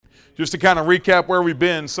Just to kind of recap where we've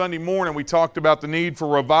been, Sunday morning we talked about the need for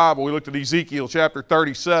revival. We looked at Ezekiel chapter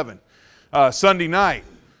 37. Sunday night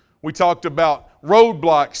we talked about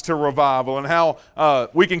roadblocks to revival and how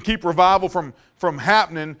we can keep revival from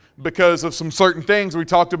happening because of some certain things. We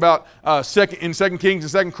talked about in 2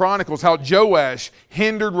 Kings and 2 Chronicles how Joash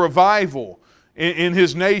hindered revival in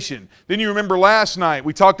his nation. Then you remember last night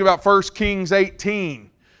we talked about 1 Kings 18.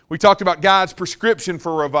 We talked about God's prescription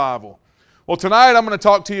for revival. Well, tonight I'm going to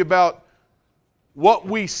talk to you about what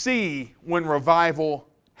we see when revival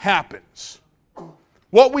happens.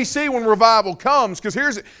 What we see when revival comes,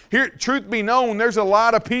 because here, truth be known, there's a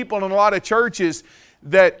lot of people and a lot of churches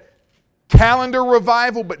that calendar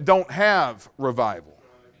revival but don't have revival.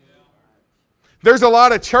 There's a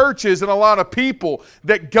lot of churches and a lot of people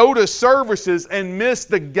that go to services and miss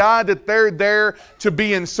the God that they're there to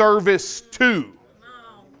be in service to.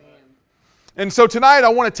 And so tonight I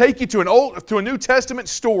want to take you to a New Testament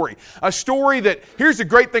story. A story that, here's the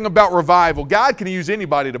great thing about revival. God can use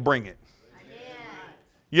anybody to bring it.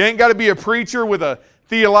 You ain't got to be a preacher with a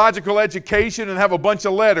theological education and have a bunch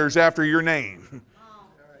of letters after your name.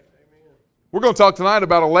 We're going to talk tonight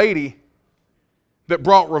about a lady that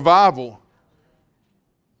brought revival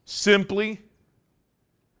simply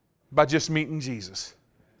by just meeting Jesus.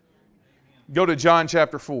 Go to John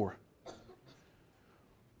chapter 4.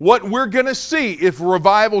 What we're going to see if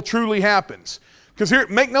revival truly happens. Because here,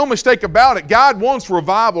 make no mistake about it, God wants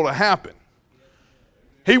revival to happen.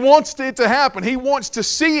 He wants it to happen. He wants to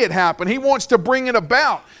see it happen. He wants to bring it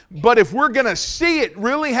about. But if we're going to see it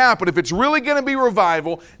really happen, if it's really going to be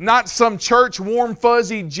revival, not some church warm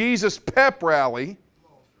fuzzy Jesus pep rally,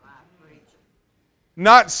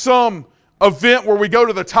 not some event where we go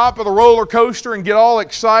to the top of the roller coaster and get all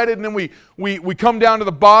excited and then we come down to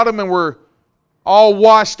the bottom and we're all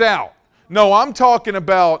washed out. No, I'm talking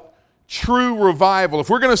about true revival. If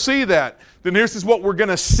we're going to see that, then this is what we're going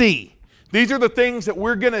to see. These are the things that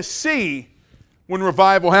we're going to see when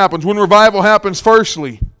revival happens. When revival happens,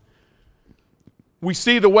 firstly, we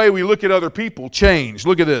see the way we look at other people change.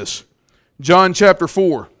 Look at this. John chapter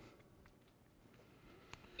 4.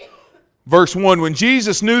 Verse 1. When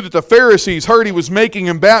Jesus knew that the Pharisees heard he was making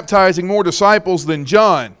and baptizing more disciples than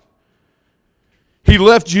John, he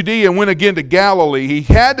left Judea and went again to Galilee. He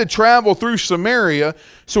had to travel through Samaria,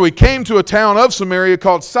 so he came to a town of Samaria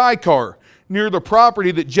called Sychar, near the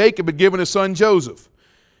property that Jacob had given his son Joseph.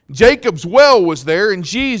 Jacob's well was there, and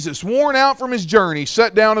Jesus, worn out from his journey,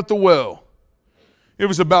 sat down at the well. It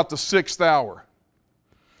was about the 6th hour.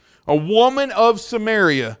 A woman of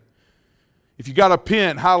Samaria, if you got a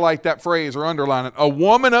pen, highlight that phrase or underline it. A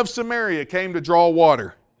woman of Samaria came to draw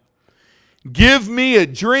water. Give me a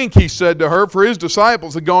drink, he said to her, for his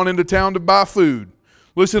disciples had gone into town to buy food.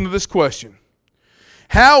 Listen to this question.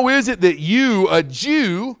 How is it that you, a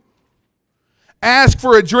Jew, ask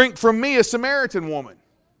for a drink from me, a Samaritan woman?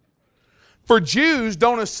 For Jews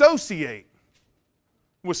don't associate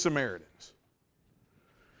with Samaritans.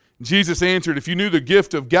 Jesus answered, if you knew the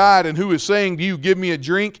gift of God and who is saying to you, give me a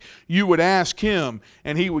drink, you would ask him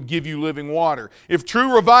and he would give you living water. If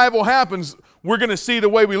true revival happens, we're going to see the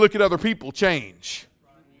way we look at other people change.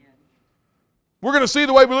 We're going to see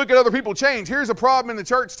the way we look at other people change. Here's a problem in the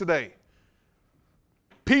church today.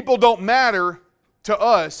 People don't matter to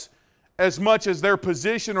us as much as their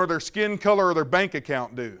position or their skin color or their bank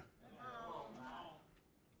account do.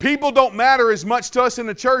 People don't matter as much to us in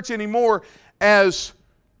the church anymore as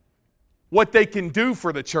what they can do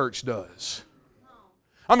for the church does.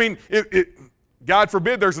 I mean, God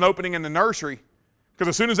forbid there's an opening in the nursery, because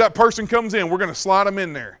as soon as that person comes in, we're going to slide them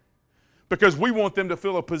in there because we want them to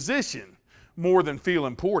fill a position more than feel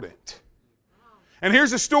important. And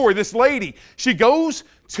here's the story. This lady, she goes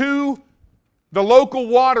to the local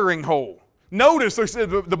watering hole. Notice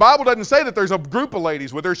the Bible doesn't say that there's a group of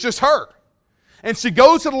ladies with her. It's just her. And she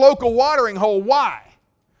goes to the local watering hole. Why?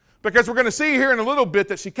 Because we're going to see here in a little bit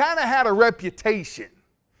that she kind of had a reputation.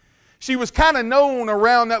 She was kind of known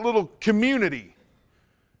around that little community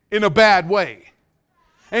in a bad way.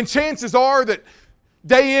 And chances are that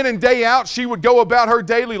day in and day out, she would go about her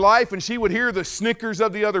daily life and she would hear the snickers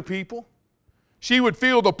of the other people. She would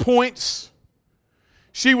feel the points.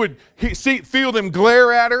 She would feel them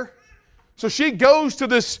glare at her. So she goes to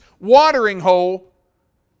this watering hole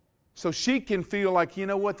so she can feel like, you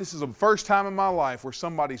know what, this is the first time in my life where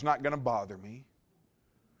somebody's not going to bother me.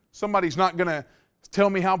 Somebody's not going to tell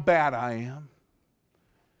me how bad I am.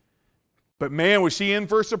 But man, was she in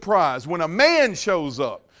for a surprise when a man shows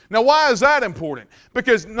up. Now, why is that important?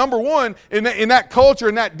 Because number one, in that culture,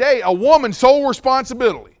 in that day, a woman's sole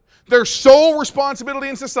responsibility, their sole responsibility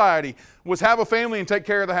in society was have a family and take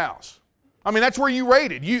care of the house. I mean, that's where you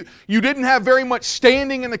rated. You didn't have very much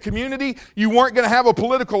standing in the community. You weren't going to have a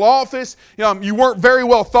political office. You weren't very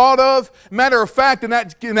well thought of. Matter of fact, in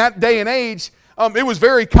that day and age, it was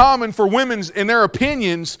very common for women and their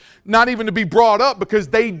opinions not even to be brought up because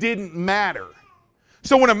they didn't matter.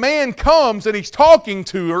 So when a man comes and he's talking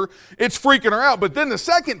to her, it's freaking her out. But then the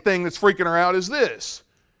second thing that's freaking her out is this.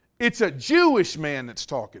 It's a Jewish man that's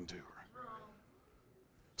talking to her.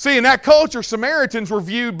 See, in that culture, Samaritans were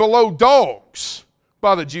viewed below dogs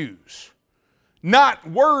by the Jews. Not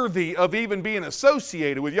worthy of even being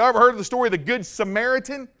associated with. You ever heard of the story of the Good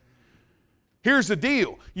Samaritan? Here's the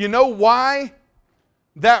deal. You know why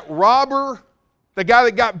that robber, the guy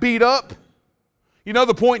that got beat up, you know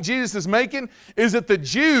the point Jesus is making? Is that the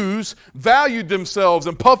Jews valued themselves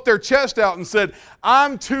and puffed their chest out and said,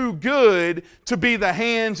 I'm too good to be the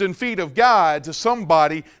hands and feet of God to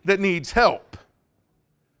somebody that needs help.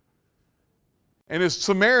 And this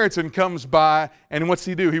Samaritan comes by, and what's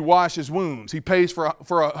he do? He washes wounds. He pays for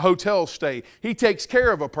a hotel stay. He takes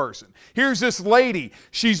care of a person. Here's this lady.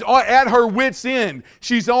 She's at her wit's end.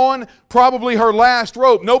 She's on probably her last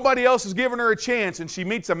rope. Nobody else is giving her a chance, and she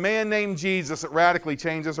meets a man named Jesus that radically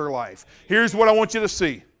changes her life. Here's what I want you to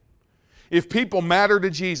see. If people matter to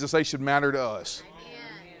Jesus, they should matter to us.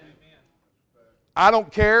 Amen. I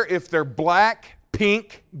don't care if they're black,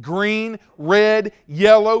 pink, green, red,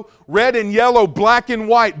 yellow, red and yellow, black and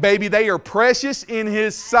white, baby. They are precious in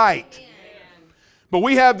His sight. Amen. But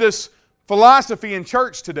we have this philosophy in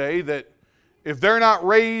church today that if they're not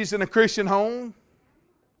raised in a Christian home,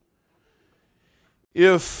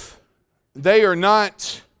 if they are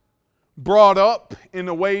not brought up in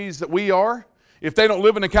the ways that we are, if they don't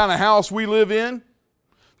live in the kind of house we live in,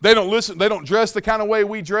 they don't dress the kind of way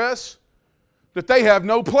we dress, that they have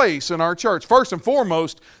no place in our church. First and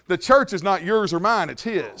foremost, the church is not yours or mine, it's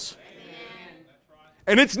His. Amen.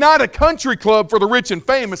 And it's not a country club for the rich and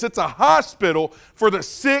famous, it's a hospital for the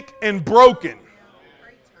sick and broken.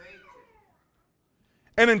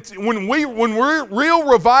 And when real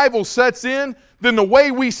revival sets in, then the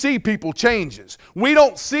way we see people changes. We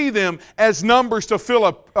don't see them as numbers to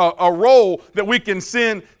fill a role that we can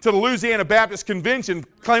send to the Louisiana Baptist Convention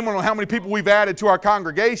claiming on how many people we've added to our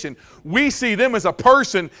congregation. We see them as a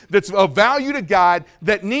person that's of value to God,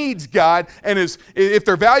 that needs God, and if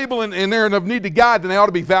they're valuable and they're of need to God, then they ought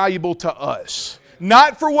to be valuable to us.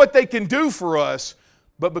 Not for what they can do for us,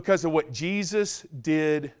 but because of what Jesus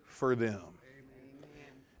did for them.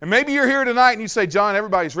 And maybe you're here tonight and you say, John,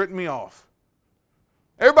 everybody's written me off.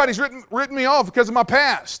 Everybody's written me off because of my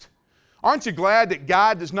past. Aren't you glad that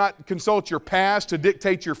God does not consult your past to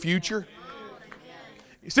dictate your future?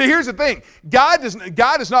 See, here's the thing. God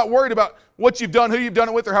is not worried about what you've done, who you've done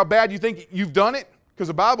it with, or how bad you think you've done it. Because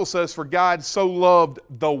the Bible says, for God so loved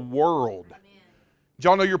the world. Did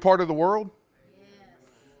y'all know you're part of the world?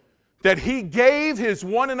 That He gave His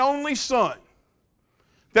one and only Son,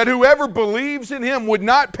 that whoever believes in Him would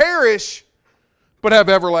not perish, but have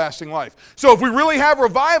everlasting life. So if we really have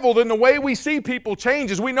revival, then the way we see people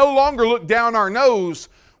changes. We no longer look down our nose.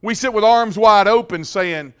 We sit with arms wide open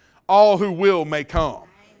saying, all who will may come.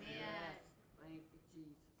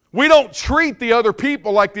 We don't treat the other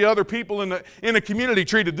people like the other people in the community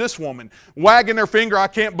treated this woman, wagging their finger, I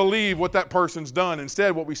can't believe what that person's done.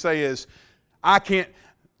 Instead, what we say is,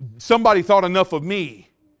 somebody thought enough of me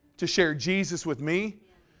to share Jesus with me,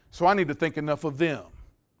 so I need to think enough of them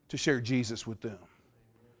to share Jesus with them.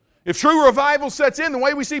 If true revival sets in, the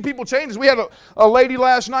way we see people changes. We had a lady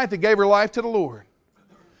last night that gave her life to the Lord.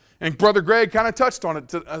 And Brother Greg kind of touched on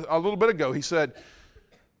it a little bit ago. He said,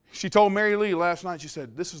 she told Mary Lee last night, she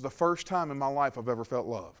said, this is the first time in my life I've ever felt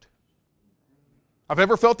loved. I've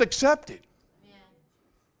ever felt accepted. Yeah.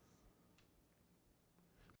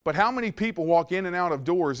 But how many people walk in and out of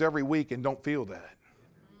doors every week and don't feel that?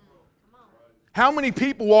 How many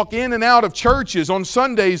people walk in and out of churches on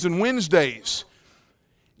Sundays and Wednesdays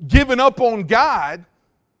giving up on God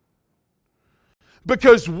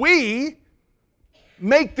because we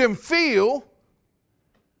make them feel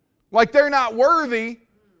like they're not worthy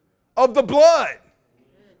of the blood?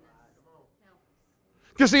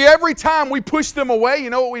 Because see, every time we push them away, you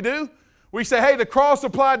know what we do? We say, hey, the cross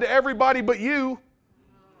applied to everybody but you.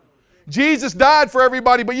 Jesus died for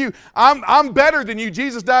everybody but you. I'm better than you.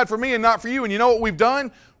 Jesus died for me and not for you. And you know what we've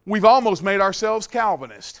done? We've almost made ourselves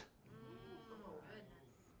Calvinist.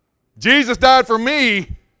 Jesus died for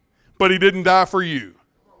me, but He didn't die for you.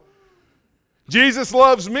 Jesus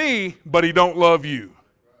loves me, but He don't love you.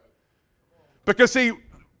 Because see,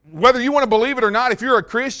 whether you want to believe it or not, if you're a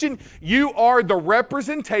Christian, you are the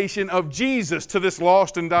representation of Jesus to this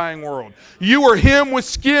lost and dying world. You are Him with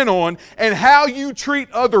skin on, and how you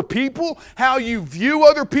treat other people, how you view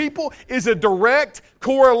other people, is a direct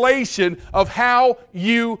correlation of how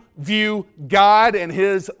you view God and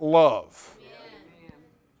His love. Yeah.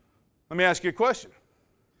 Let me ask you a question.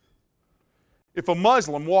 If a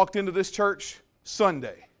Muslim walked into this church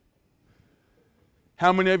Sunday,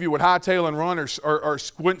 how many of you would hightail and run or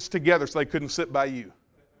squinch together so they couldn't sit by you?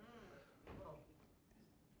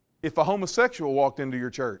 If a homosexual walked into your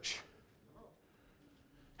church,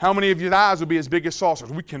 how many of your eyes would be as big as saucers?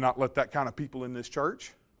 We cannot let that kind of people in this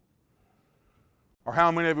church. Or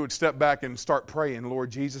how many of you would step back and start praying, Lord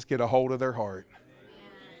Jesus, get a hold of their heart?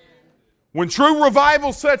 When true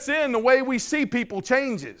revival sets in, the way we see people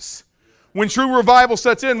changes. When true revival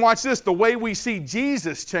sets in, watch this, the way we see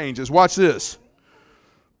Jesus changes. Watch this.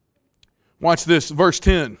 Watch this, verse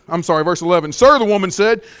 11. Sir, the woman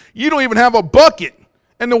said, you don't even have a bucket,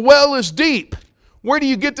 and the well is deep. Where do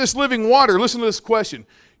you get this living water? Listen to this question.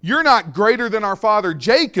 You're not greater than our father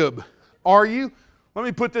Jacob, are you? Let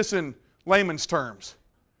me put this in layman's terms.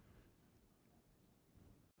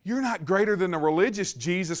 You're not greater than the religious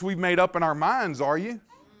Jesus we've made up in our minds, are you?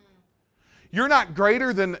 You're not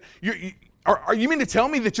greater than... Are you mean to tell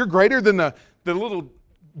me that you're greater than the little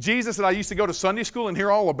Jesus that I used to go to Sunday school and hear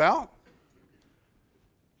all about?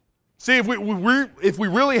 See, if we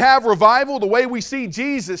really have revival, the way we see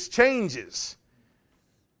Jesus changes.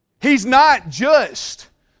 He's not just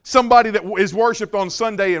somebody that is worshiped on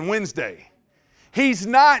Sunday and Wednesday. He's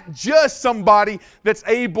not just somebody that's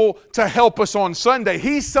able to help us on Sunday.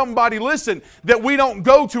 He's somebody, listen, that we don't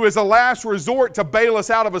go to as a last resort to bail us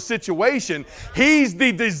out of a situation. He's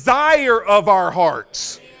the desire of our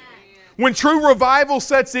hearts. When true revival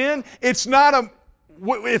sets in, if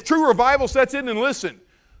true revival sets in, and listen,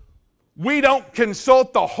 we don't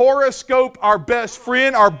consult the horoscope, our best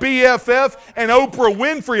friend, our BFF, and Oprah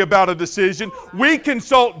Winfrey about a decision. We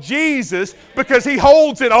consult Jesus because He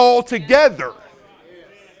holds it all together.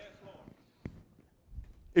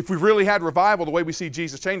 If we really had revival, the way we see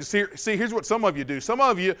Jesus changes. See, here's what some of you do. Some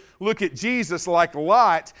of you look at Jesus like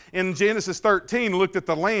Lot in Genesis 13 looked at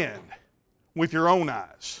the land with your own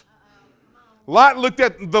eyes. Lot looked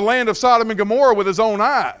at the land of Sodom and Gomorrah with his own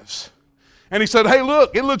eyes. And he said, hey,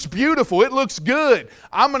 look, it looks beautiful. It looks good.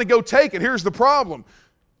 I'm going to go take it. Here's the problem.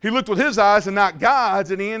 He looked with his eyes and not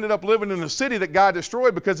God's, and he ended up living in a city that God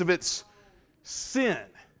destroyed because of its sin.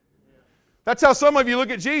 That's how some of you look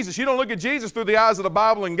at Jesus. You don't look at Jesus through the eyes of the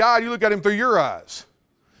Bible and God. You look at Him through your eyes.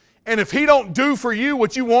 And if He don't do for you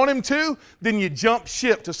what you want Him to, then you jump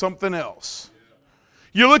ship to something else.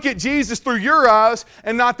 You look at Jesus through your eyes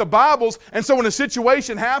and not the Bible's. And so when a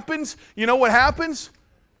situation happens, you know what happens?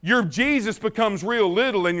 Your Jesus becomes real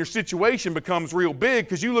little and your situation becomes real big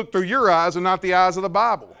because you look through your eyes and not the eyes of the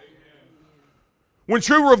Bible. When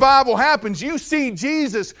true revival happens, you see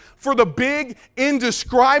Jesus for the big,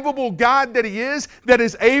 indescribable God that He is, that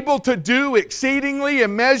is able to do exceedingly,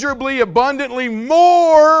 immeasurably, abundantly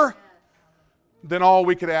more than all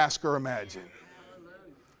we could ask or imagine.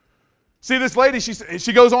 See, this lady,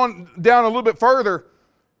 she goes on down a little bit further,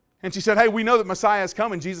 and she said, hey, we know that Messiah is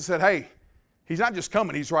coming. Jesus said, hey, He's not just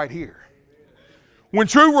coming, He's right here. When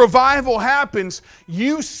true revival happens,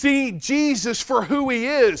 you see Jesus for who He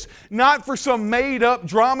is, not for some made-up,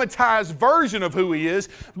 dramatized version of who He is,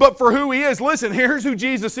 but for who He is. Listen, here's who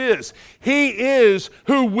Jesus is. He is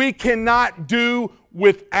who we cannot do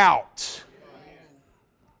without.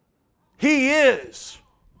 He is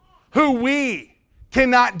who we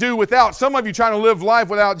cannot do without. Some of you trying to live life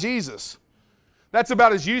without Jesus. That's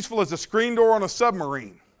about as useful as a screen door on a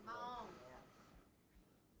submarine.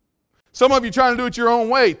 Some of you trying to do it your own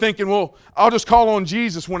way, thinking, well, I'll just call on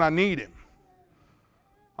Jesus when I need Him.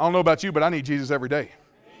 I don't know about you, but I need Jesus every day.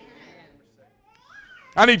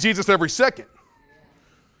 I need Jesus every second.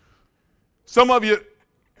 Some of you,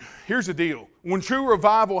 here's the deal. When true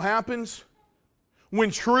revival happens,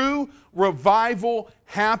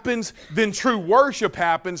 then true worship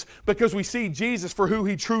happens because we see Jesus for who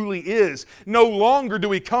He truly is. No longer do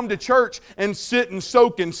we come to church and sit and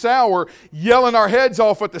soak and sour, yelling our heads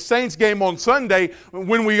off at the Saints game on Sunday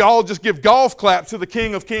when we all just give golf claps to the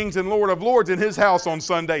King of Kings and Lord of Lords in His house on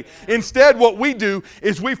Sunday. Instead, what we do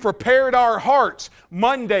is we've prepared our hearts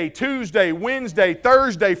Monday, Tuesday, Wednesday,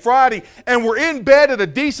 Thursday, Friday, and we're in bed at a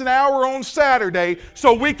decent hour on Saturday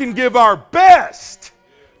so we can give our best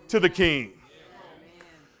to the King.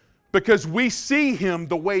 Because we see Him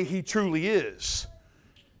the way He truly is.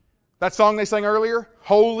 That song they sang earlier,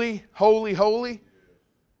 Holy, Holy, Holy,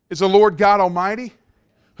 is the Lord God Almighty,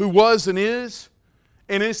 who was and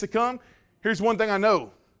and it's to come, here's one thing I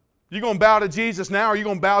know. You're going to bow to Jesus now or you're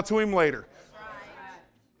going to bow to Him later.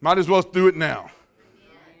 Might as well do it now.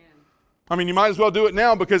 I mean, you might as well do it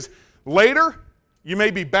now because later you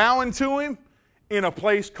may be bowing to Him in a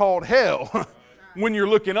place called hell when you're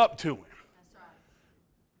looking up to Him.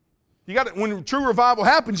 You got to, when true revival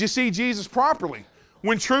happens, you see Jesus properly.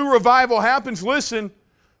 When true revival happens, listen,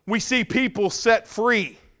 we see people set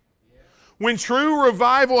free. When true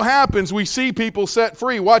revival happens, we see people set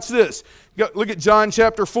free. Watch this. Look at John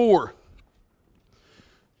chapter 4.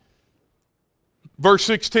 Verse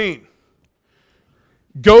 16.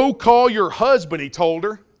 Go call your husband, He told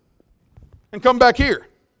her, and come back here.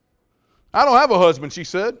 I don't have a husband, she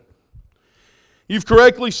said. You've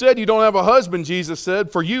correctly said you don't have a husband, Jesus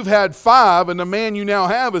said, for you've had 5, and the man you now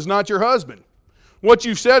have is not your husband. What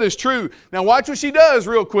you've said is true. Now watch what she does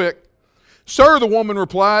real quick. Sir, the woman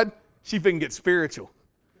replied, see if they can get spiritual.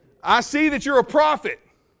 I see that you're a prophet.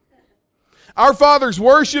 Our fathers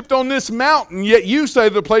worshipped on this mountain, yet you say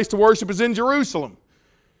the place to worship is in Jerusalem.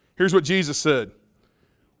 Here's what Jesus said.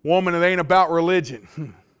 Woman, it ain't about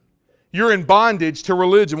religion. You're in bondage to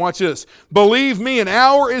religion. Watch this. Believe me, an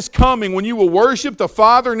hour is coming when you will worship the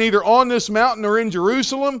Father neither on this mountain nor in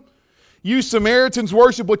Jerusalem. You Samaritans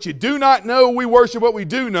worship what you do not know. We worship what we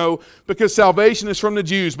do know because salvation is from the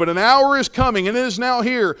Jews. But an hour is coming, and it is now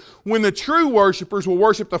here, when the true worshipers will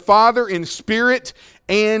worship the Father in spirit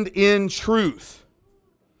and in truth.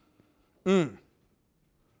 When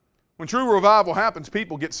true revival happens,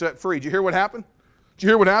 people get set free. Did you hear what happened? Did you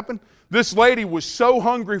hear what happened? This lady was so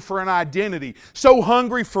hungry for an identity, so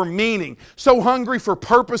hungry for meaning, so hungry for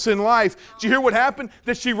purpose in life. Did you hear what happened?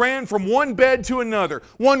 That she ran from one bed to another,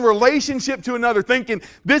 one relationship to another, thinking,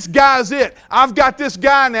 this guy's it. I've got this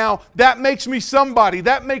guy now. That makes me somebody.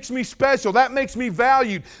 That makes me special. That makes me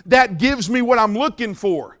valued. That gives me what I'm looking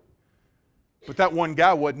for. But that one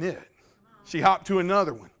guy wasn't it. She hopped to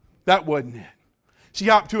another one. That wasn't it. She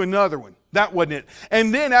hopped to another one. That wasn't it.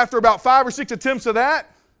 And then after about 5 or 6 attempts of that,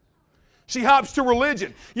 she hops to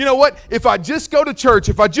religion. You know what? If I just go to church,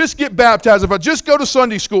 if I just get baptized, if I just go to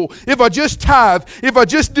Sunday school, if I just tithe, if I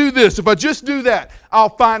just do this, if I just do that,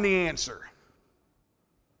 I'll find the answer.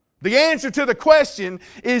 The answer to the question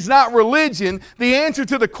is not religion. The answer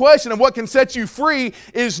to the question of what can set you free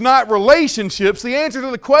is not relationships. The answer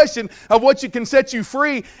to the question of what can set you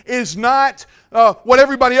free is not what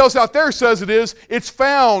everybody else out there says it is. It's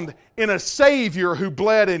found in a Savior who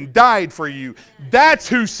bled and died for you. That's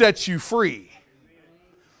who sets you free.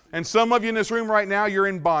 And some of you in this room right now, you're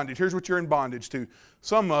in bondage. Here's what you're in bondage to.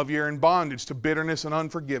 Some of you are in bondage to bitterness and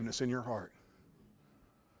unforgiveness in your heart.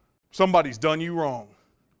 Somebody's done you wrong.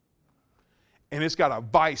 And it's got a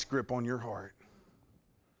vice grip on your heart.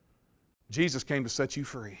 Jesus came to set you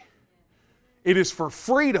free. It is for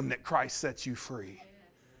freedom that Christ sets you free.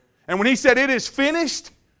 And when He said it is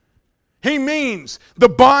finished, He means the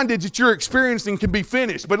bondage that you're experiencing can be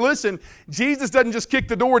finished. But listen, Jesus doesn't just kick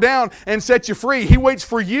the door down and set you free. He waits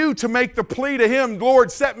for you to make the plea to Him,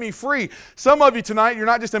 Lord, set me free. Some of you tonight, you're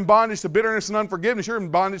not just in bondage to bitterness and unforgiveness, you're in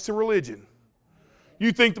bondage to religion.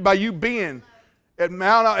 You think that by you being at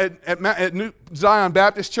New Zion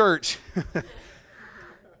Baptist Church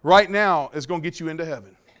right now is going to get you into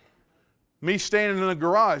heaven. Me standing in a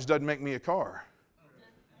garage doesn't make me a car.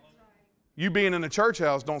 You being in a church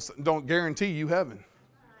house don't guarantee you heaven.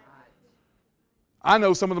 I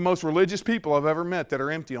know some of the most religious people I've ever met that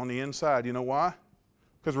are empty on the inside. You know why?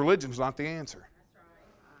 Because religion's not the answer.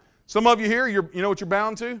 Some of you here, you know what you're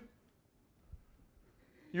bound to?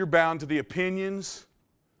 You're bound to the opinions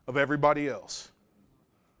of everybody else.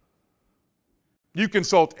 You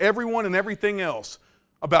consult everyone and everything else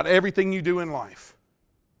about everything you do in life.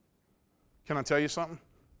 Can I tell you something?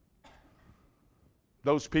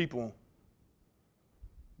 Those people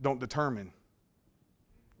don't determine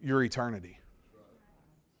your eternity.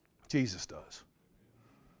 Jesus does.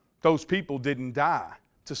 Those people didn't die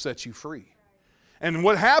to set you free. And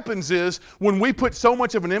what happens is, when we put so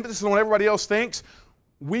much of an emphasis on what everybody else thinks,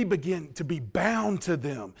 we begin to be bound to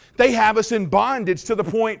them. They have us in bondage to the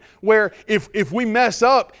point where if we mess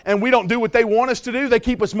up and we don't do what they want us to do, they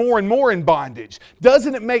keep us more and more in bondage.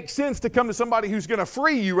 Doesn't it make sense to come to somebody who's going to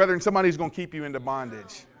free you rather than somebody who's going to keep you into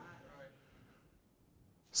bondage?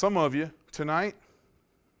 Some of you tonight,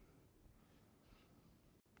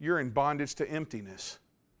 you're in bondage to emptiness.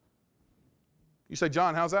 You say,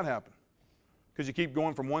 John, how's that happen? Because you keep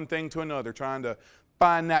going from one thing to another, trying to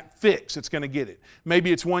find that fix that's going to get it.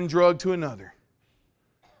 Maybe it's one drug to another.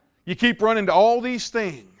 You keep running to all these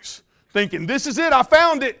things, thinking, this is it, I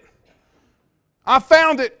found it. I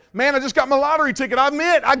found it. Man, I just got my lottery ticket. I'm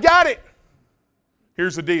it. I got it.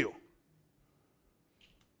 Here's the deal.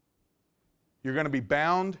 You're going to be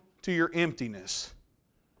bound to your emptiness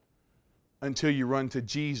until you run to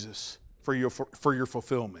Jesus for your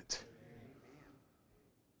fulfillment.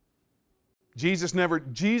 Jesus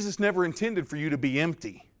never intended for you to be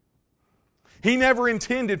empty. He never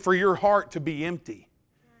intended for your heart to be empty.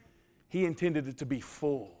 He intended it to be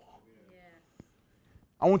full.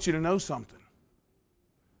 I want you to know something.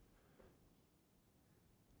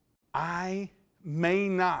 I may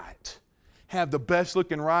not have the best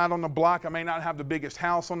looking ride on the block. I may not have the biggest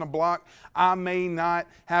house on the block. I may not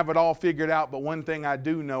have it all figured out, but one thing I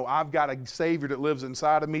do know, I've got a Savior that lives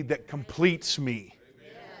inside of me that completes me.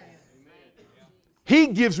 He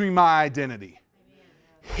gives me my identity.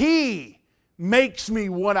 He makes me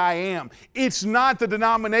what I am. It's not the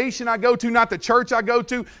denomination I go to, not the church I go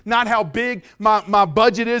to, not how big my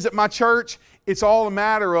budget is at my church. It's all a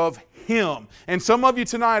matter of Him. And some of you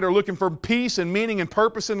tonight are looking for peace and meaning and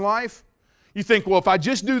purpose in life. You think, well, if I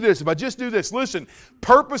just do this, listen,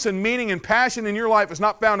 purpose and meaning and passion in your life is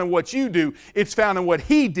not found in what you do. It's found in what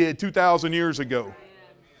He did 2,000 years ago.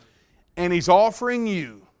 And He's offering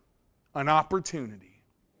you an opportunity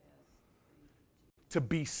to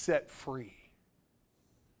be set free.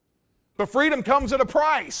 But freedom comes at a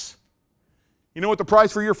price. You know what the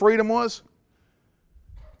price for your freedom was?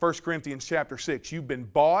 1 Corinthians chapter 6. You've been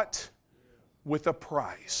bought with a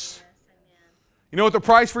price. You know what the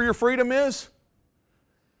price for your freedom is?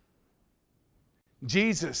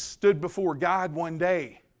 Jesus stood before God one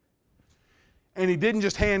day, and He didn't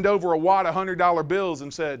just hand over a wad of $100 bills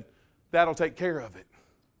and said, that'll take care of it.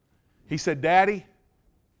 He said, Daddy,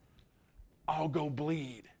 I'll go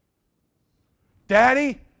bleed.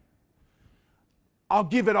 Daddy, I'll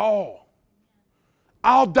give it all.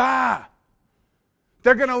 I'll die.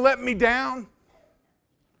 They're going to let me down.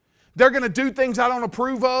 They're going to do things I don't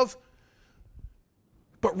approve of.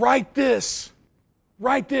 But write this,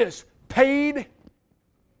 paid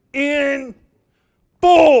in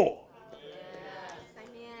full.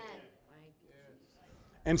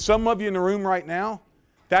 And some of you in the room right now,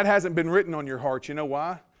 that hasn't been written on your heart. You know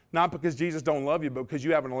why? Not because Jesus don't love you, but because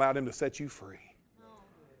you haven't allowed Him to set you free.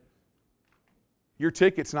 Your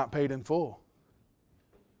ticket's not paid in full.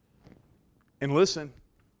 And listen,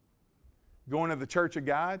 going to the Church of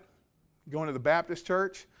God, going to the Baptist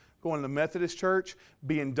church, going to the Methodist church,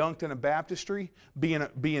 being dunked in a baptistry,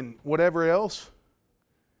 being whatever else,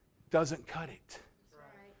 doesn't cut it.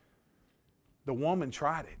 The woman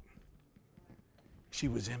tried it. She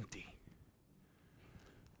was empty.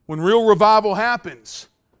 When real revival happens,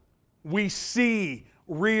 we see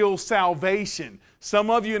real salvation. Some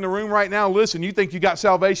of you in the room right now, listen, you think you got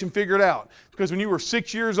salvation figured out. Because when you were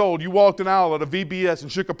 6 years old, you walked an aisle at a VBS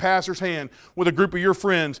and shook a pastor's hand with a group of your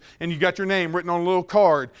friends, and you got your name written on a little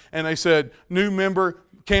card, and they said, new member,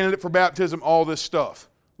 candidate for baptism, all this stuff.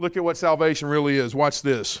 Look at what salvation really is. Watch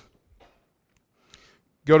this.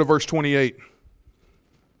 Go to verse 28.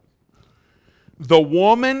 The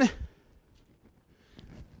woman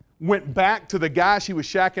went back to the guy she was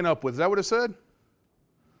shacking up with. Is that what it said?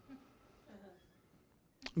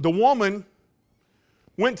 The woman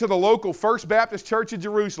went to the local First Baptist Church of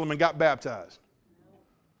Jerusalem and got baptized.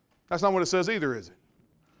 That's not what it says either, is it?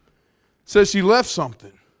 It says she left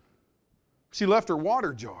something. She left her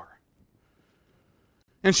water jar.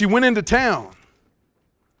 And she went into town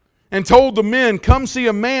and told the men, come see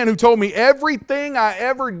a man who told me everything I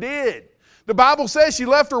ever did. The Bible says she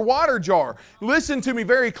left her water jar. Listen to me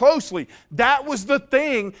very closely. That was the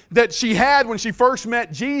thing that she had when she first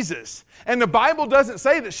met Jesus. And the Bible doesn't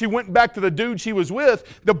say that she went back to the dude she was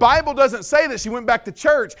with. The Bible doesn't say that she went back to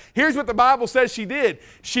church. Here's what the Bible says she did.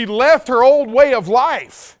 She left her old way of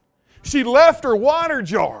life. She left her water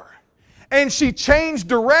jar. And she changed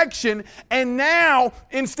direction, and now,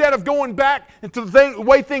 instead of going back to the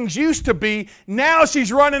way things used to be, now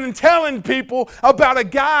she's running and telling people about a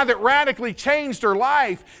guy that radically changed her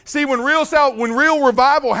life. See, when real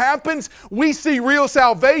revival happens, we see real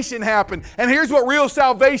salvation happen. And here's what real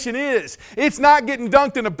salvation is. It's not getting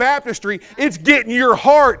dunked in a baptistry. It's getting your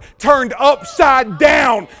heart turned upside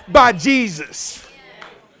down by Jesus.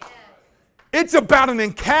 It's about an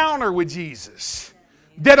encounter with Jesus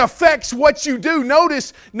that affects what you do.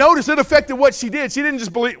 Notice it affected what she did. She didn't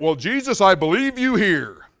just believe, well, Jesus, I believe you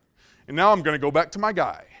here. And now I'm going to go back to my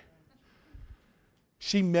guy.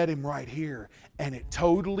 She met Him right here, and it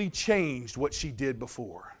totally changed what she did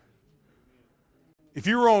before. If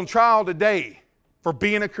you were on trial today for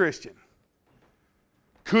being a Christian,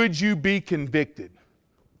 could you be convicted?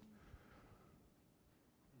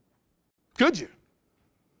 Could you?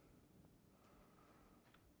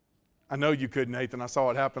 I know you could, Nathan. I saw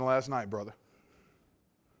it happen last night, brother.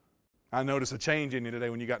 I noticed a change in you today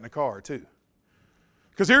when you got in the car, too.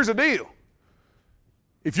 Because here's the deal.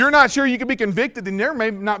 If you're not sure you can be convicted, then there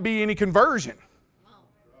may not be any conversion.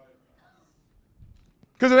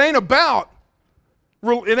 Because it ain't about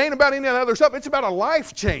any of that other stuff. It's about a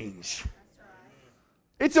life change.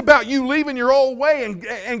 It's about you leaving your old way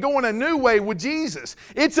and going a new way with Jesus.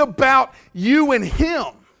 It's about you and Him.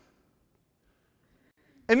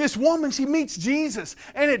 And this woman, she meets Jesus,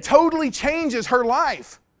 and it totally changes her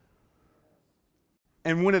life.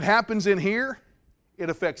 And when it happens in here, it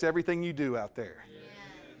affects everything you do out there.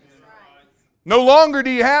 No longer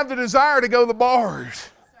do you have the desire to go to the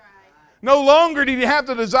bars. No longer do you have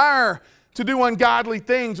the desire to do ungodly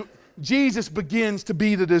things. Jesus begins to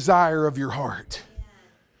be the desire of your heart.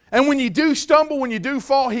 And when you do stumble, when you do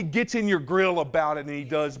fall, He gets in your grill about it and He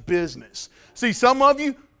does business. See, some of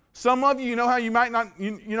you, you know how you might not,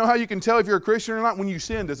 you know how you can tell if you're a Christian or not? When you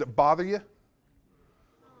sin, does it bother you?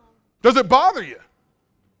 Does it bother you?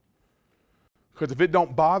 Because if it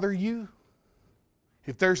don't bother you,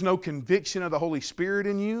 if there's no conviction of the Holy Spirit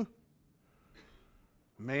in you,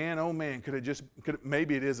 man, oh man,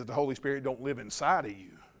 maybe it is that the Holy Spirit don't live inside of you.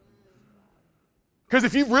 Because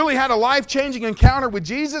if you've really had a life-changing encounter with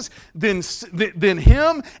Jesus, then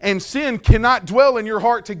Him and sin cannot dwell in your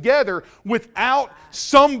heart together without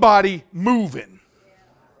somebody moving.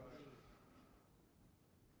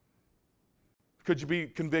 Could you be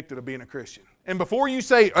convicted of being a Christian? And before you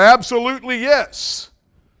say, absolutely yes,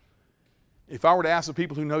 if I were to ask the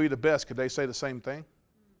people who know you the best, could they say the same thing?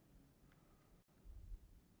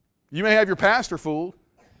 You may have your pastor fooled.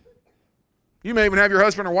 You may even have your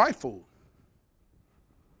husband or wife fooled.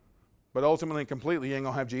 But ultimately and completely, you ain't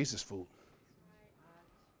going to have Jesus fooled.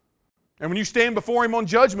 And when you stand before Him on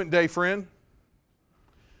Judgment Day, friend,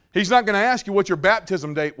 He's not going to ask you what your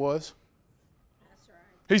baptism date was.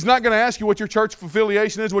 He's not going to ask you what your church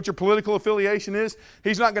affiliation is, what your political affiliation is.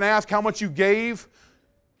 He's not going to ask how much you gave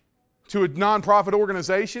to a nonprofit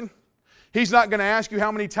organization. He's not going to ask you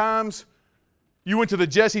how many times you went to the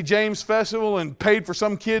Jesse James Festival and paid for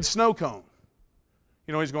some kid's snow cone.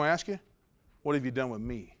 You know what He's going to ask you? What have you done with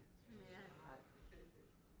me?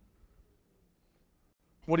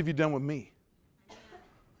 What have you done with me?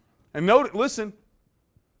 And listen,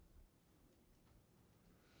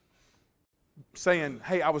 saying,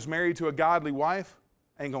 hey, I was married to a godly wife,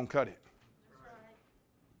 ain't going to cut it.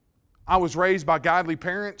 I was raised by godly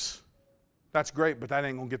parents, that's great, but that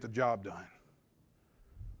ain't going to get the job done.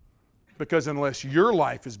 Because unless your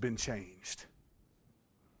life has been changed,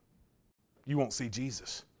 you won't see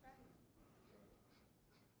Jesus.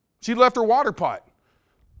 She left her water pot.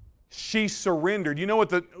 She surrendered. You know what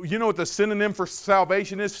the synonym for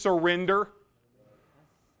salvation is? Surrender.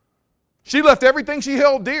 She left everything she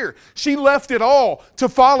held dear. She left it all to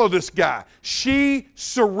follow this guy. She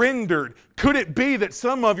surrendered. Could it be that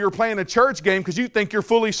some of you are playing a church game because you think you're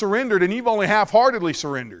fully surrendered and you've only half-heartedly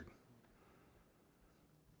surrendered?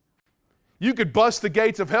 You could bust the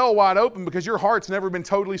gates of hell wide open because your heart's never been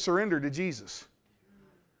totally surrendered to Jesus.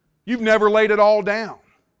 You've never laid it all down.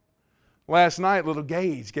 Last night, little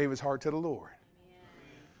Gage gave his heart to the Lord.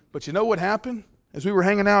 But you know what happened as we were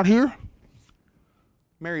hanging out here?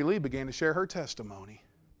 Mary Lee began to share her testimony.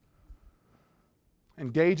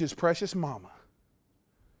 And Gage's precious mama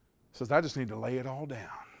says, I just need to lay it all down.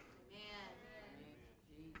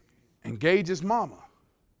 And Gage's mama,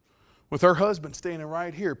 with her husband standing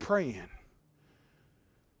right here praying,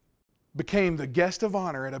 became the guest of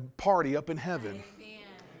honor at a party up in heaven.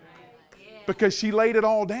 Because she laid it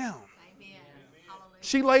all down.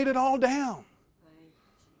 She laid it all down.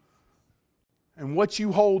 And what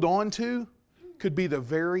you hold on to could be the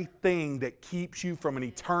very thing that keeps you from an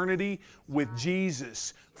eternity with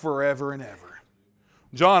Jesus forever and ever.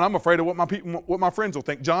 John, I'm afraid of what my friends will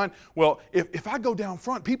think. John, well, if I go down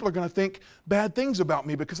front, people are going to think bad things about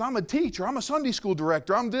me because I'm a teacher, I'm a Sunday school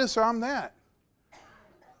director, I'm this or I'm that.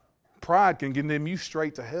 Pride can condemn you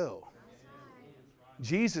straight to hell.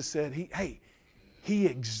 Jesus said, He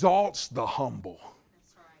exalts the humble.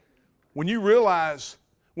 When you realize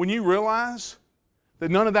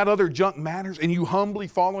that none of that other junk matters and you humbly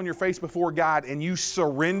fall on your face before God and you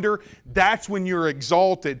surrender, that's when you're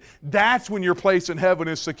exalted. That's when your place in heaven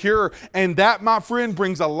is secure. And that, my friend,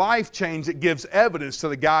 brings a life change that gives evidence to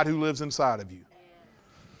the God who lives inside of you.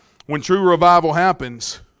 When true revival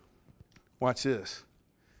happens, watch this.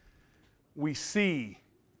 We see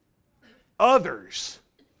others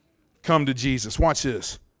come to Jesus. Watch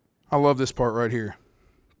this. I love this part right here.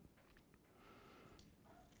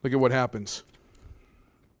 Look at what happens.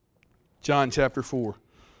 John chapter 4.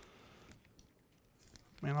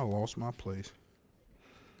 Man, I lost my place.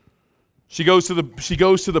 She goes to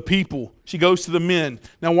the people. She goes to the men.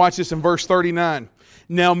 Now watch this in verse 39.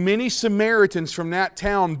 Now many Samaritans from that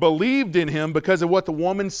town believed in him because of what the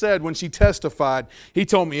woman said when she testified. He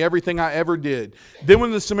told me everything I ever did. Then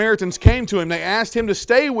when the Samaritans came to him, they asked him to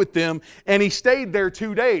stay with them, and he stayed there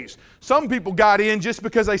 2 days. Some people got in just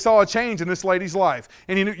because they saw a change in this lady's life.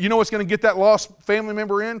 And you know what's going to get that lost family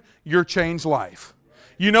member in? Your changed life.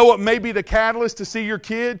 You know what may be the catalyst to see your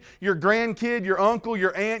kid, your grandkid, your uncle,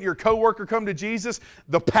 your aunt, your coworker come to Jesus?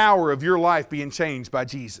 The power of your life being changed by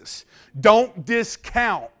Jesus. Don't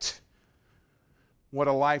discount what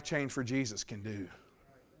a life change for Jesus can do.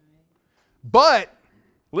 But,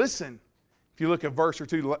 listen, if you look at verse or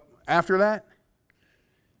two after that,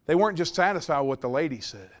 they weren't just satisfied with what the lady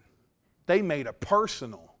said. They made a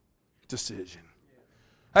personal decision.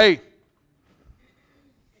 Hey,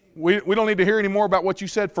 we don't need to hear any more about what you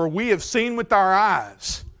said, for we have seen with our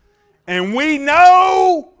eyes, and we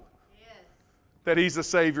know that He's the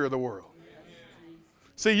Savior of the world.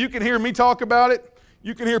 See, you can hear me talk about it.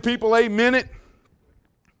 You can hear people amen it.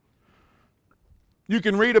 You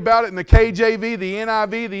can read about it in the KJV, the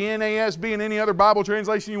NIV, the NASB, and any other Bible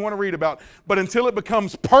translation you want to read about. But until it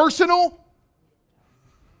becomes personal,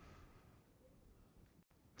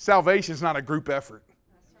 salvation is not a group effort.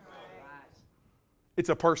 It's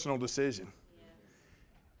a personal decision.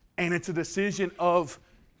 And it's a decision of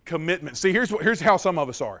commitment. See, here's how some of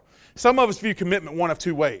us are. Some of us view commitment one of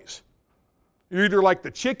two ways. You're either like the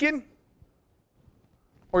chicken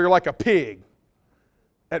or you're like a pig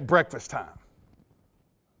at breakfast time.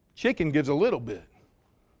 Chicken gives a little bit.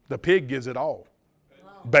 The pig gives it all.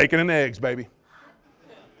 Bacon and eggs, baby.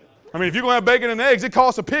 I mean, if you're going to have bacon and eggs, it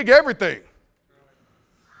costs a pig everything.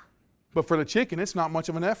 But for the chicken, it's not much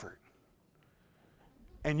of an effort.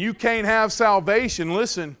 And you can't have salvation,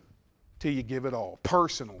 listen, till you give it all,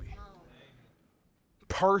 personally.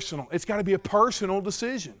 Personal. It's got to be a personal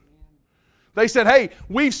decision. They said, hey,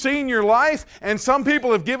 we've seen your life, and some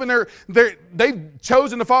people have given they've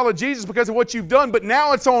chosen to follow Jesus because of what you've done, but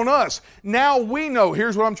now it's on us. Now we know.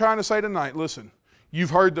 Here's what I'm trying to say tonight. Listen,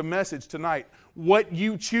 you've heard the message tonight. What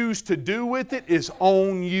you choose to do with it is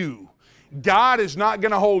on you. God is not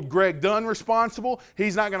going to hold Greg Dunn responsible.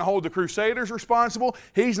 He's not going to hold the Crusaders responsible.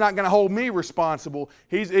 He's not going to hold me responsible.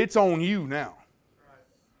 It's on you now.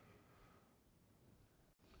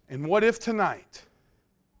 And what if tonight,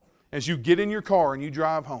 as you get in your car and you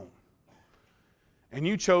drive home, and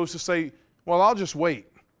you chose to say, well, I'll just wait.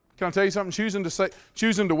 Can I tell you something?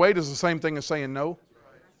 Choosing to wait is the same thing as saying no.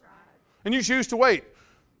 And you choose to wait.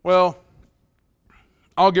 Well,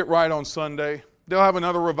 I'll get right on Sunday. They'll have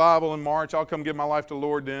another revival in March. I'll come give my life to the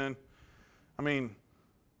Lord then. I mean,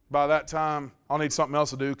 by that time, I'll need something else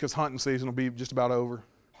to do because hunting season will be just about over.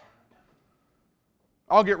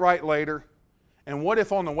 I'll get right later. And what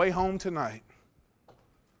if on the way home tonight,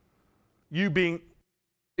 you being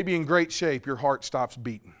maybe in great shape, your heart stops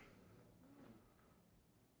beating?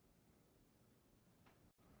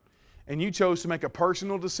 And you chose to make a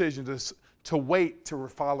personal decision to wait to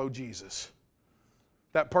follow Jesus.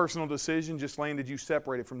 That personal decision just landed you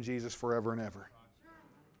separated from Jesus forever and ever.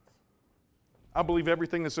 I believe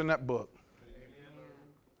everything that's in that book.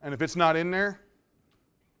 And if it's not in there,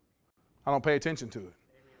 I don't pay attention to it.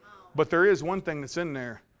 But there is one thing that's in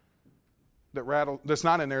there that's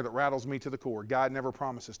not in there that rattles me to the core. God never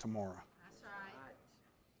promises tomorrow. That's right.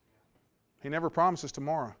 He never promises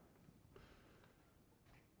tomorrow.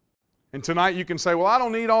 And tonight you can say, well, I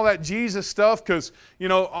don't need all that Jesus stuff because, you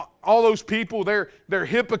know, all those people, they're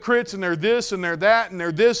hypocrites and they're this and they're that and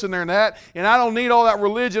they're this and they're that. And I don't need all that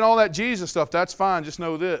religion, all that Jesus stuff. That's fine. Just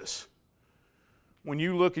know this. When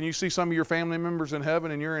you look and you see some of your family members in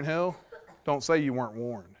heaven and you're in hell, don't say you weren't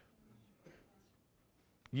warned.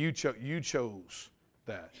 You chose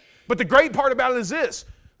that. But the great part about it is this.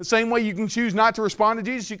 The same way you can choose not to respond to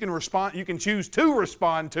Jesus, you can choose to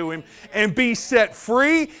respond to Him and be set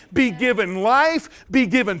free, be given life, be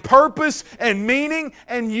given purpose and meaning,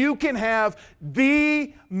 and you can have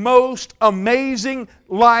the most amazing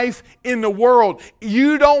life in the world.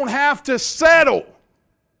 You don't have to settle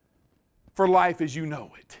for life as you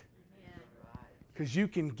know it. Because you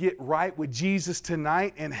can get right with Jesus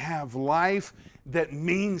tonight and have life that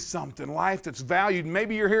means something, life that's valued.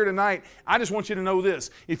 Maybe you're here tonight. I just want you to know this.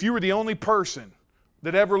 If you were the only person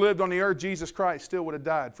that ever lived on the earth, Jesus Christ still would have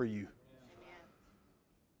died for you.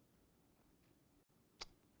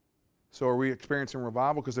 So are we experiencing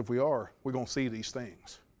revival? Because if we are, we're going to see these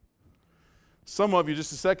things. Some of you,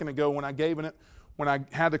 just a second ago when I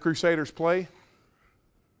had the Crusaders play,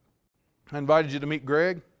 I invited you to meet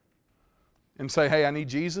Greg and say, hey, I need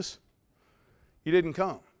Jesus. You didn't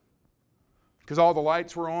come. Because all the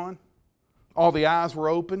lights were on, All the eyes were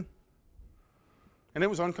open. And it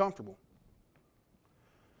was uncomfortable.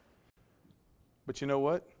 But you know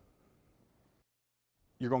what?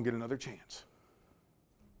 You're going to get another chance.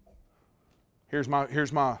 Here's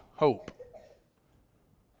my hope.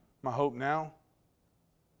 My hope now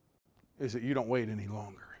is that you don't wait any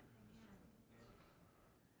longer.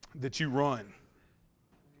 That you run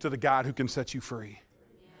to the God who can set you free.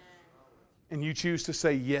 And you choose to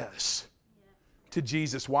say yes to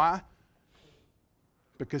Jesus. Why?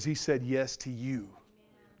 Because He said yes to you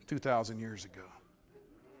 2,000 years ago.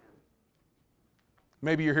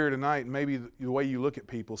 Maybe you're here tonight and maybe the way you look at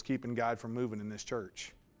people is keeping God from moving in this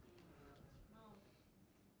church.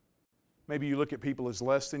 Maybe you look at people as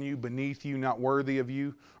less than you, beneath you, not worthy of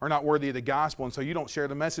you, or not worthy of the gospel, and so you don't share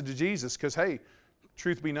the message of Jesus because, hey,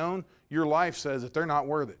 truth be known, your life says that they're not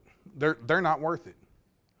worth it. They're not worth it.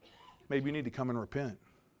 Maybe you need to come and repent.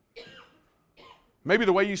 Maybe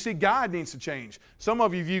the way you see God needs to change. Some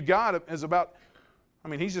of you view God as about,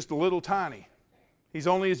 He's just a little tiny. He's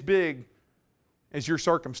only as big as your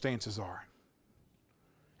circumstances are.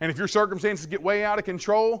 And if your circumstances get way out of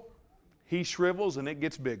control, He shrivels and it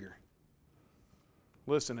gets bigger.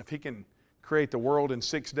 Listen, if He can create the world in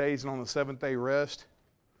 6 days and on the seventh day rest,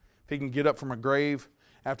 if He can get up from a grave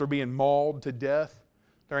after being mauled to death,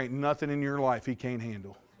 there ain't nothing in your life He can't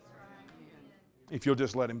handle. If you'll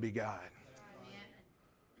just let Him be God.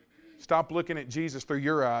 Stop looking at Jesus through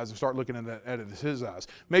your eyes and start looking at it as His eyes.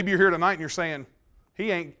 Maybe you're here tonight and you're saying,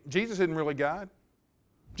 Jesus isn't really God.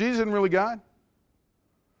 Jesus isn't really God.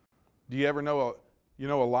 Do you ever know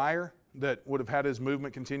a liar that would have had his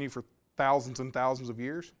movement continue for thousands and thousands of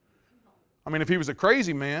years? If He was a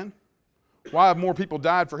crazy man, why have more people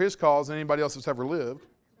died for His cause than anybody else that's ever lived?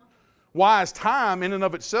 Why is time in and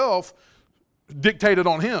of itself dictated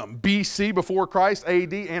on Him? BC, before Christ,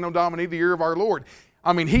 AD, Anno Domini, the year of our Lord.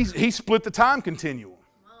 He split the time continuum.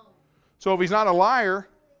 So if He's not a liar,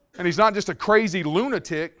 and He's not just a crazy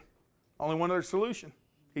lunatic, only one other solution.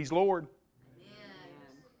 He's Lord.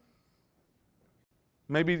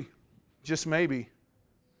 Maybe, just maybe,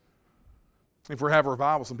 if we have a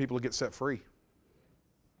revival, some people will get set free.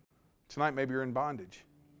 Tonight, maybe you're in bondage.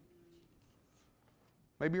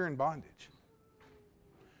 Maybe you're in bondage.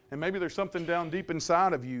 And maybe there's something down deep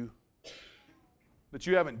inside of you that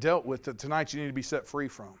you haven't dealt with that tonight you need to be set free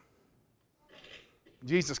from.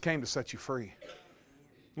 Jesus came to set you free.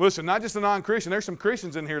 Listen, not just a non-Christian. There's some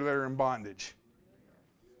Christians in here that are in bondage.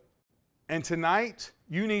 And tonight,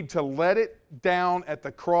 you need to let it down at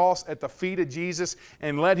the cross, at the feet of Jesus,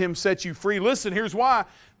 and let Him set you free. Listen, here's why.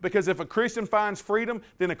 Because if a Christian finds freedom,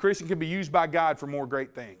 then a Christian can be used by God for more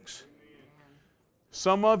great things.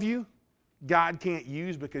 Some of you, God can't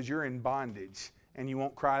use because you're in bondage and you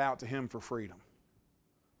won't cry out to Him for freedom.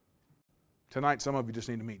 Tonight, some of you just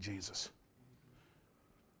need to meet Jesus.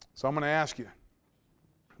 So I'm going to ask you,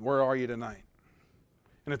 where are you tonight?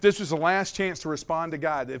 And if this was the last chance to respond to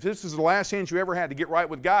God, if this was the last chance you ever had to get right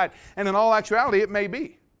with God, and in all actuality, it may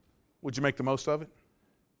be, would you make the most of it?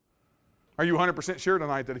 Are you 100% sure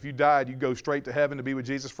tonight that if you died, you'd go straight to heaven to be with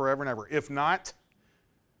Jesus forever and ever? If not,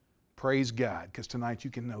 praise God, because tonight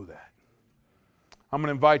you can know that. I'm going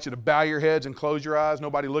to invite you to bow your heads and close your eyes,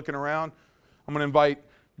 nobody looking around. I'm going to invite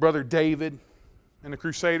Brother David and the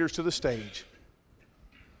Crusaders to the stage.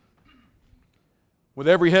 With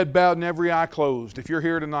every head bowed and every eye closed, if you're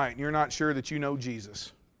here tonight and you're not sure that you know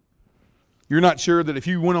Jesus, you're not sure that if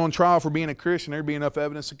you went on trial for being a Christian, there'd be enough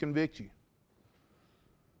evidence to convict you.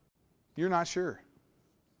 You're not sure.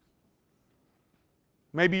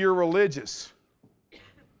 Maybe you're religious.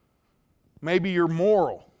 Maybe you're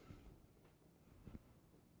moral.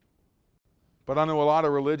 But I know a lot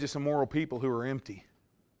of religious and moral people who are empty.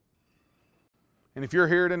 And if you're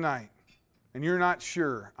here tonight and you're not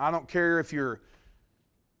sure, I don't care if you're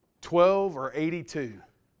 12 or 82.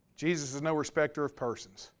 Jesus is no respecter of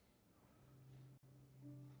persons.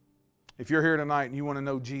 If you're here tonight and you want to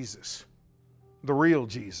know Jesus, the real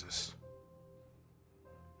Jesus,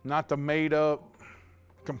 not the made up,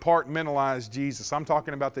 compartmentalized Jesus. I'm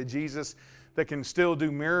talking about the Jesus that can still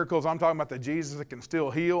do miracles. I'm talking about the Jesus that can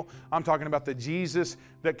still heal. I'm talking about the Jesus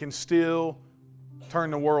that can still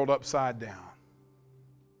turn the world upside down.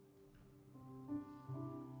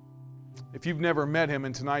 If you've never met Him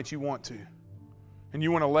and tonight you want to, and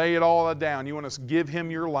you want to lay it all down, you want to give Him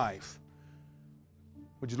your life,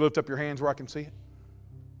 would you lift up your hands where I can see it?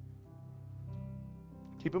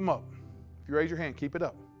 Keep them up. If you raise your hand, keep it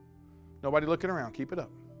up. Nobody looking around, keep it up.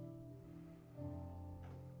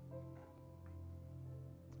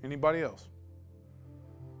 Anybody else?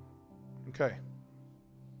 Okay.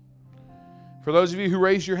 For those of you who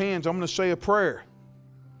raised your hands, I'm going to say a prayer.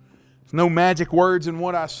 There's no magic words in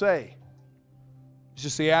what I say. It's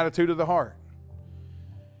just the attitude of the heart.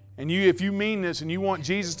 And if you mean this and you want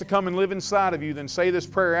Jesus to come and live inside of you, then say this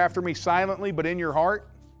prayer after me silently, but in your heart,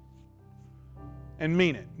 and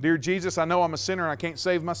mean it. Dear Jesus, I know I'm a sinner and I can't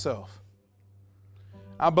save myself.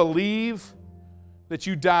 I believe that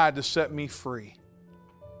you died to set me free.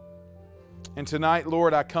 And tonight,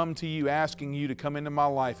 Lord, I come to you asking you to come into my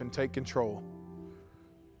life and take control.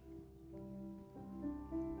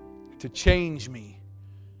 To change me.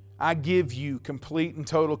 I give you complete and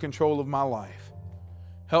total control of my life.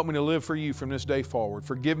 Help me to live for you from this day forward.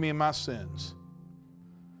 Forgive me of my sins.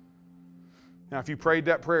 Now, if you prayed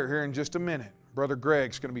that prayer here in just a minute, Brother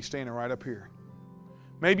Greg's going to be standing right up here.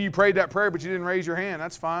 Maybe you prayed that prayer, but you didn't raise your hand.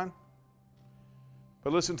 That's fine.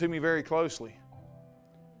 But listen to me very closely.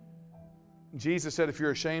 Jesus said if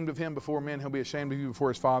you're ashamed of Him before men, He'll be ashamed of you before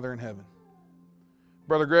His Father in heaven.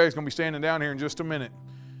 Brother Greg's going to be standing down here in just a minute.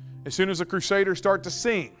 As soon as the crusaders start to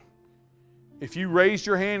sing, if you raised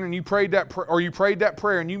your hand and you prayed that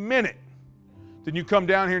prayer and you meant it, then you come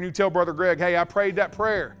down here and you tell Brother Greg, hey, I prayed that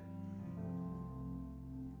prayer.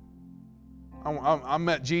 I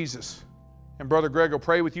met Jesus. And Brother Greg will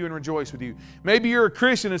pray with you and rejoice with you. Maybe you're a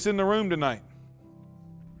Christian that's in the room tonight.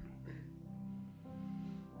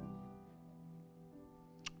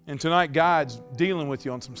 And tonight God's dealing with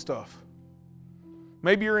you on some stuff.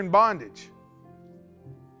 Maybe you're in bondage.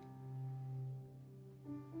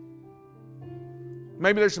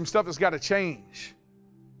 Maybe there's some stuff that's got to change.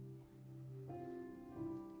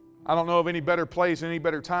 I don't know of any better place, any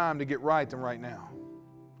better time to get right than right now.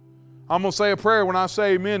 I'm going to say a prayer. When I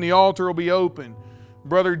say amen, the altar will be open.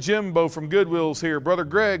 Brother Jimbo from Goodwill's here. Brother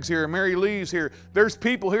Greg's here. Mary Lee's here. There's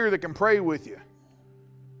people here that can pray with you.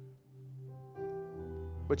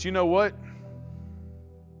 But you know what?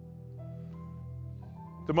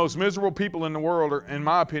 The most miserable people in the world, are, in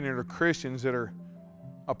my opinion, are Christians that are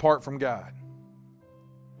apart from God.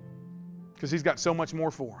 Because He's got so much more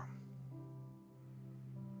for them.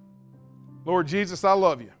 Lord Jesus, I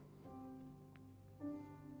love you.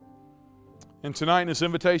 And tonight in this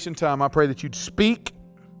invitation time, I pray that you'd speak,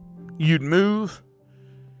 you'd move,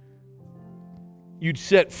 you'd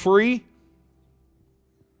set free,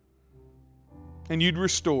 and you'd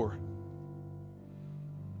restore.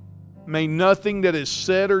 May nothing that is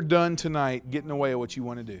said or done tonight get in the way of what you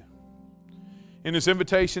want to do. In this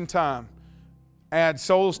invitation time, add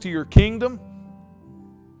souls to your kingdom.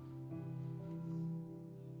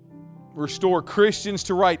 Restore Christians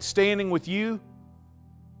to right standing with you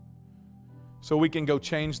so we can go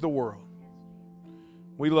change the world.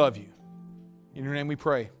 We love you. In your name we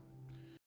pray.